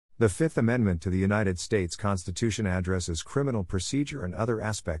The Fifth Amendment to the United States Constitution addresses criminal procedure and other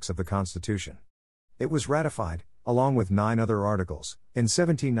aspects of the Constitution. It was ratified, along with 9 other articles, in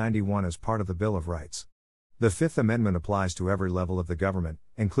 1791 as part of the Bill of Rights. The Fifth Amendment applies to every level of the government,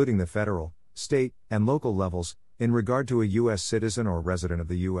 including the federal, state, and local levels, in regard to a U.S. citizen or resident of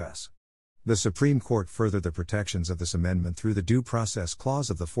the U.S. The Supreme Court furthered the protections of this amendment through the Due Process Clause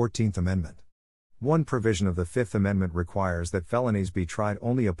of the 14th Amendment. One provision of the Fifth Amendment requires that felonies be tried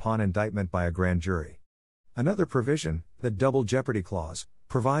only upon indictment by a grand jury. Another provision, the Double Jeopardy Clause,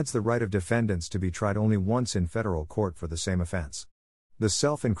 provides the right of defendants to be tried only once in federal court for the same offense. The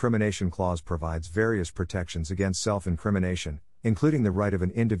Self-Incrimination Clause provides various protections against self-incrimination, including the right of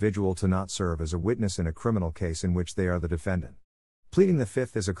an individual to not serve as a witness in a criminal case in which they are the defendant. Pleading the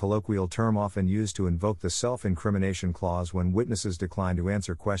Fifth is a colloquial term often used to invoke the Self-Incrimination Clause when witnesses decline to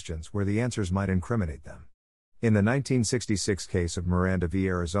answer questions where the answers might incriminate them. In the 1966 case of Miranda v.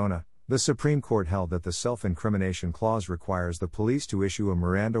 Arizona, the Supreme Court held that the Self-Incrimination Clause requires the police to issue a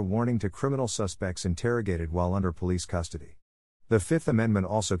Miranda warning to criminal suspects interrogated while under police custody. The Fifth Amendment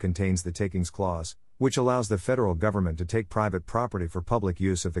also contains the Takings Clause, which allows the federal government to take private property for public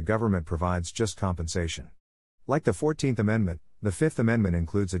use if the government provides just compensation. Like the 14th Amendment, the Fifth Amendment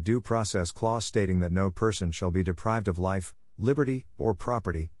includes a due process clause stating that no person shall be deprived of life, liberty, or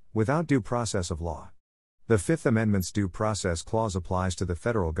property, without due process of law. The Fifth Amendment's due process clause applies to the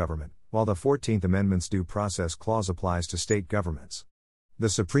federal government, while the 14th Amendment's due process clause applies to state governments. The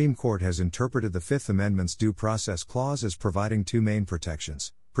Supreme Court has interpreted the Fifth Amendment's due process clause as providing 2 main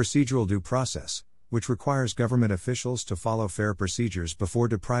protections: procedural due process, which requires government officials to follow fair procedures before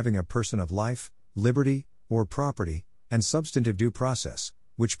depriving a person of life, liberty, or property, and substantive due process,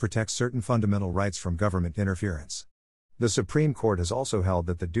 which protects certain fundamental rights from government interference. The Supreme Court has also held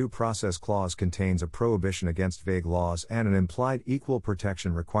that the Due Process Clause contains a prohibition against vague laws and an implied equal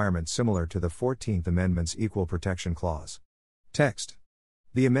protection requirement similar to the 14th Amendment's Equal Protection Clause. Text.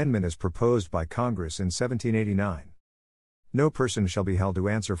 The amendment is proposed by Congress in 1789. No person shall be held to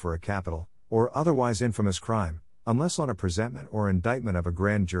answer for a capital, or otherwise infamous crime, unless on a presentment or indictment of a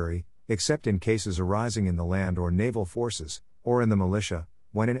grand jury, except in cases arising in the land or naval forces, or in the militia,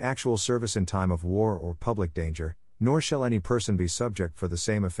 when in actual service in time of war or public danger, nor shall any person be subject for the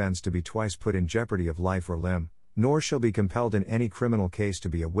same offense to be twice put in jeopardy of life or limb, nor shall be compelled in any criminal case to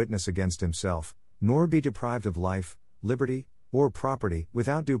be a witness against himself, nor be deprived of life, liberty, or property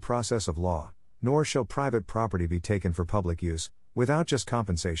without due process of law, nor shall private property be taken for public use, without just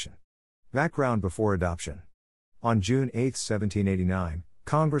compensation. Background before adoption. On June 8, 1789,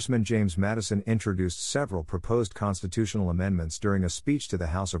 Congressman James Madison introduced several proposed constitutional amendments during a speech to the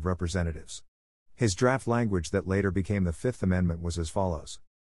House of Representatives. His draft language that later became the Fifth Amendment was as follows.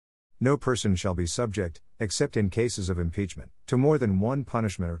 No person shall be subject, except in cases of impeachment, to more than one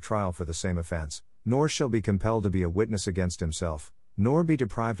punishment or trial for the same offense, nor shall be compelled to be a witness against himself, nor be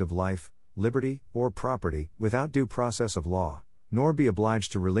deprived of life, liberty, or property, without due process of law, nor be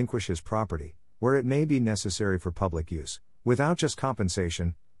obliged to relinquish his property, where it may be necessary for public use, without just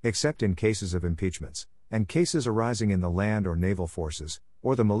compensation, except in cases of impeachments, and cases arising in the land or naval forces,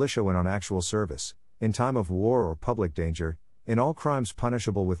 or the militia when on actual service, in time of war or public danger, in all crimes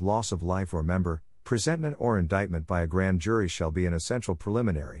punishable with loss of life or member, presentment or indictment by a grand jury shall be an essential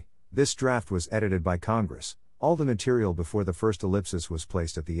preliminary. This draft was edited by Congress, all the material before the first ellipsis was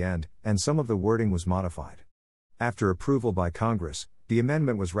placed at the end, and some of the wording was modified. After approval by Congress, the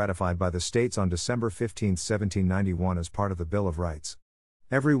amendment was ratified by the states on December 15, 1791 as part of the Bill of Rights.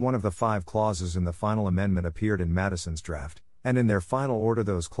 Every one of the 5 clauses in the final amendment appeared in Madison's draft, and in their final order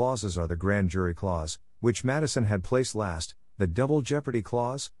those clauses are the Grand Jury Clause, which Madison had placed last, the Double Jeopardy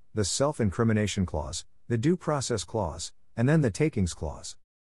Clause, the Self-Incrimination Clause, the Due Process Clause, and then the Takings Clause.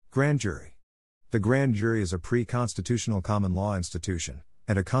 Grand Jury. The grand jury is a pre-constitutional common law institution,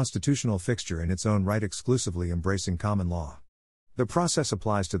 and a constitutional fixture in its own right exclusively embracing common law. The process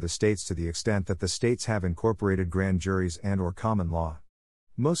applies to the states to the extent that the states have incorporated grand juries and/or common law.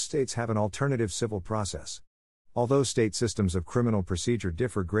 Most states have an alternative civil process. Although state systems of criminal procedure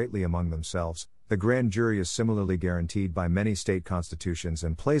differ greatly among themselves, the grand jury is similarly guaranteed by many state constitutions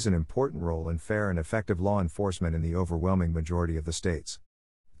and plays an important role in fair and effective law enforcement in the overwhelming majority of the states.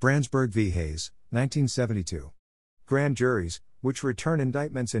 Brandsburg v. Hayes, 1972. Grand juries, which return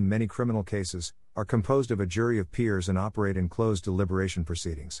indictments in many criminal cases, are composed of a jury of peers and operate in closed deliberation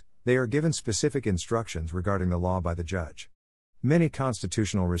proceedings. They are given specific instructions regarding the law by the judge. Many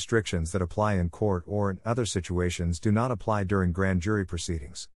constitutional restrictions that apply in court or in other situations do not apply during grand jury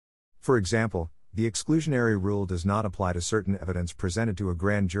proceedings. For example, the exclusionary rule does not apply to certain evidence presented to a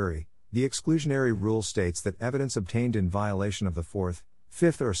grand jury. The exclusionary rule states that evidence obtained in violation of the Fourth,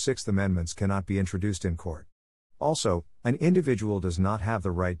 Fifth or Sixth Amendments cannot be introduced in court. Also, an individual does not have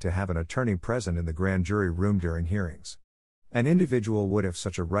the right to have an attorney present in the grand jury room during hearings. An individual would have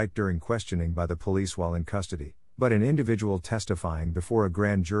such a right during questioning by the police while in custody, but an individual testifying before a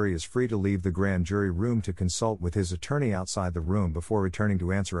grand jury is free to leave the grand jury room to consult with his attorney outside the room before returning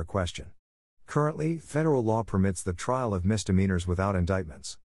to answer a question. Currently, federal law permits the trial of misdemeanors without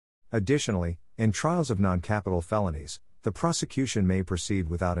indictments. Additionally, in trials of non-capital felonies, the prosecution may proceed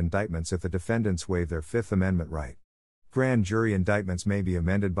without indictments if the defendants waive their Fifth Amendment right. Grand jury indictments may be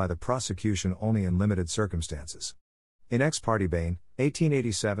amended by the prosecution only in limited circumstances. In Ex parte Bain,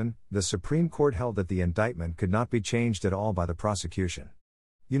 1887, the Supreme Court held that the indictment could not be changed at all by the prosecution.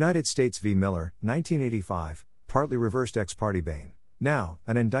 United States v. Miller, 1985, partly reversed Ex parte Bain. Now,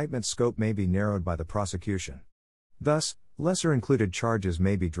 an indictment's scope may be narrowed by the prosecution. Thus, lesser included charges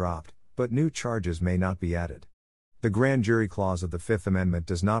may be dropped, but new charges may not be added. The grand jury clause of the Fifth Amendment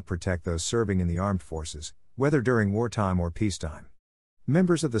does not protect those serving in the armed forces, whether during wartime or peacetime.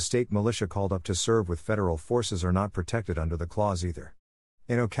 Members of the state militia called up to serve with federal forces are not protected under the clause either.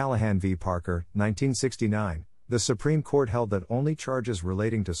 In O'Callaghan v. Parker, 1969, the Supreme Court held that only charges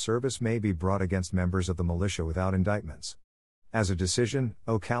relating to service may be brought against members of the militia without indictments. As a decision,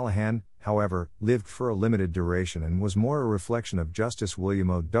 O'Callaghan, however, lived for a limited duration and was more a reflection of Justice William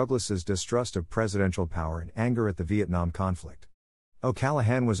O. Douglas's distrust of presidential power and anger at the Vietnam conflict.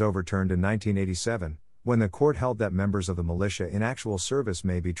 O'Callaghan was overturned in 1987, when the court held that members of the militia in actual service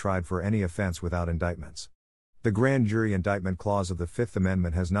may be tried for any offense without indictments. The grand jury indictment clause of the Fifth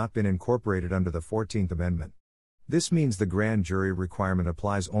Amendment has not been incorporated under the 14th Amendment. This means the grand jury requirement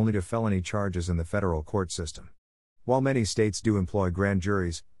applies only to felony charges in the federal court system. While many states do employ grand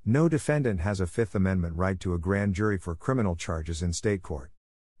juries, no defendant has a Fifth Amendment right to a grand jury for criminal charges in state court.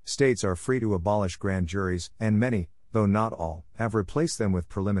 States are free to abolish grand juries, and many, though not all, have replaced them with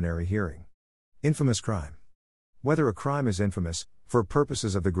preliminary hearing. Infamous crime. Whether a crime is infamous, for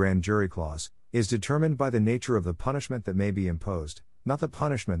purposes of the grand jury clause, is determined by the nature of the punishment that may be imposed, not the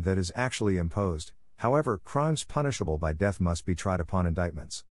punishment that is actually imposed. However, crimes punishable by death must be tried upon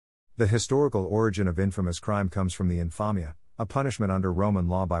indictments. The historical origin of infamous crime comes from the infamia, a punishment under Roman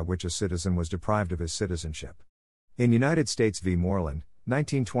law by which a citizen was deprived of his citizenship. In United States v. Moreland,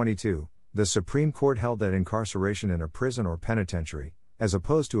 1922, the Supreme Court held that incarceration in a prison or penitentiary, as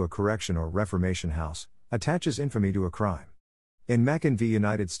opposed to a correction or reformation house, attaches infamy to a crime. In Mackin v.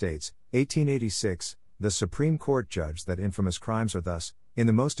 United States, 1886, the Supreme Court judged that infamous crimes are thus, in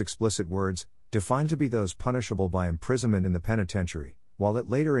the most explicit words, defined to be those punishable by imprisonment in the penitentiary, while it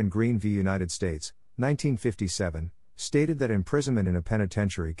later in Green v. United States, 1957, stated that imprisonment in a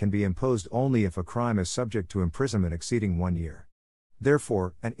penitentiary can be imposed only if a crime is subject to imprisonment exceeding 1 year.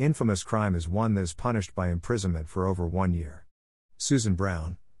 Therefore, an infamous crime is one that is punished by imprisonment for over 1 year. Susan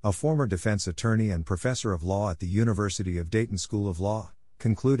Brown, a former defense attorney and professor of law at the University of Dayton School of Law,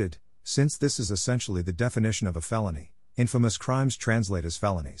 concluded, since this is essentially the definition of a felony, infamous crimes translate as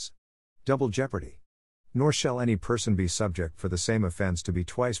felonies. Double jeopardy. Nor shall any person be subject for the same offense to be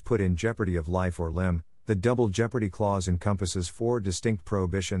twice put in jeopardy of life or limb. The double jeopardy clause encompasses 4 distinct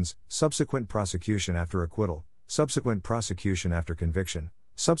prohibitions: subsequent prosecution after acquittal, subsequent prosecution after conviction,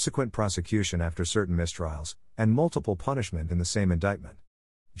 subsequent prosecution after certain mistrials, and multiple punishment in the same indictment.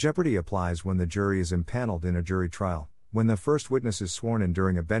 Jeopardy applies when the jury is impaneled in a jury trial, when the first witness is sworn in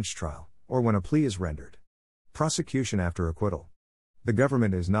during a bench trial, or when a plea is rendered. Prosecution after acquittal. The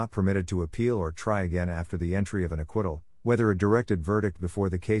government is not permitted to appeal or try again after the entry of an acquittal, whether a directed verdict before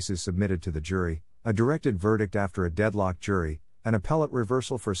the case is submitted to the jury, a directed verdict after a deadlocked jury, an appellate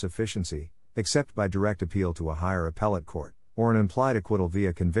reversal for sufficiency, except by direct appeal to a higher appellate court, or an implied acquittal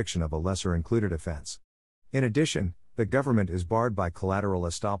via conviction of a lesser included offense. In addition, the government is barred by collateral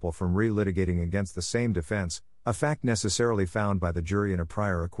estoppel from re-litigating against the same defense, a fact necessarily found by the jury in a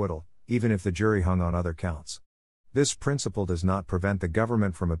prior acquittal, even if the jury hung on other counts. This principle does not prevent the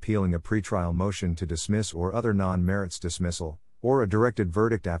government from appealing a pretrial motion to dismiss or other non-merits dismissal, or a directed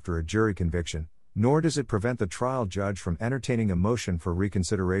verdict after a jury conviction, nor does it prevent the trial judge from entertaining a motion for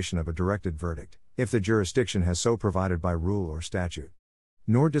reconsideration of a directed verdict, if the jurisdiction has so provided by rule or statute.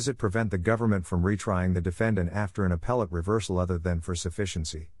 Nor does it prevent the government from retrying the defendant after an appellate reversal other than for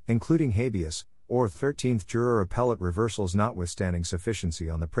sufficiency, including habeas, or 13th juror appellate reversals notwithstanding sufficiency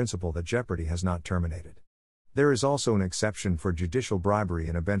on the principle that jeopardy has not terminated. There is also an exception for judicial bribery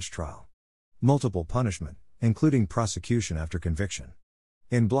in a bench trial. Multiple punishment, including prosecution after conviction.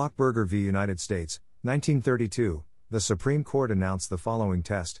 In Blockberger v. United States, 1932, the Supreme Court announced the following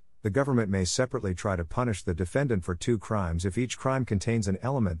test: the government may separately try to punish the defendant for 2 crimes if each crime contains an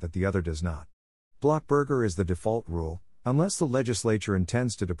element that the other does not. Blockberger is the default rule, unless the legislature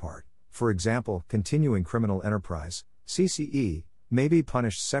intends to depart. For example, continuing criminal enterprise, CCE, may be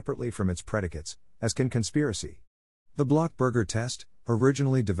punished separately from its predicates, as can conspiracy. The Block-Berger test,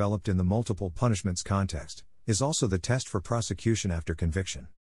 originally developed in the multiple punishments context, is also the test for prosecution after conviction.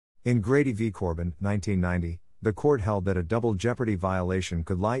 In Grady v. Corbin, 1990, the court held that a double jeopardy violation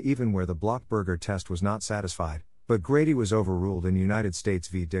could lie even where the Block-Berger test was not satisfied, but Grady was overruled in United States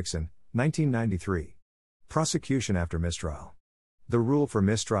v. Dixon, 1993. Prosecution after mistrial. The rule for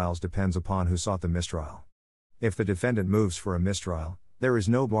mistrials depends upon who sought the mistrial. If the defendant moves for a mistrial, there is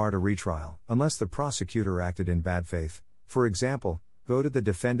no bar to retrial, unless the prosecutor acted in bad faith, for example, goaded the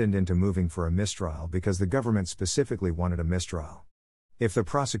defendant into moving for a mistrial because the government specifically wanted a mistrial. If the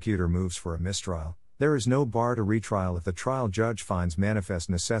prosecutor moves for a mistrial, there is no bar to retrial if the trial judge finds manifest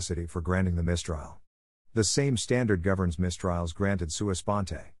necessity for granting the mistrial. The same standard governs mistrials granted sua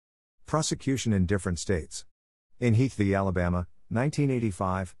sponte. Prosecution in different states. In Heath v. Alabama,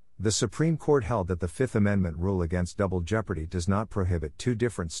 1985, the Supreme Court held that the Fifth Amendment rule against double jeopardy does not prohibit two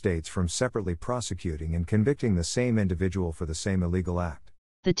different states from separately prosecuting and convicting the same individual for the same illegal act.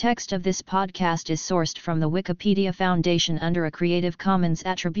 The text of this podcast is sourced from the Wikipedia Foundation under a Creative Commons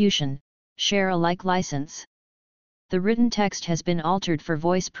Attribution, Share Alike license. The written text has been altered for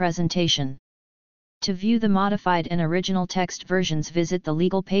voice presentation. To view the modified and original text versions, visit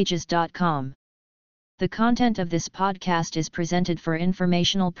thelegalpages.com. The content of this podcast is presented for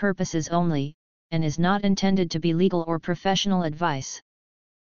informational purposes only, and is not intended to be legal or professional advice.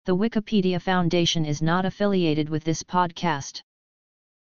 The Wikipedia Foundation is not affiliated with this podcast.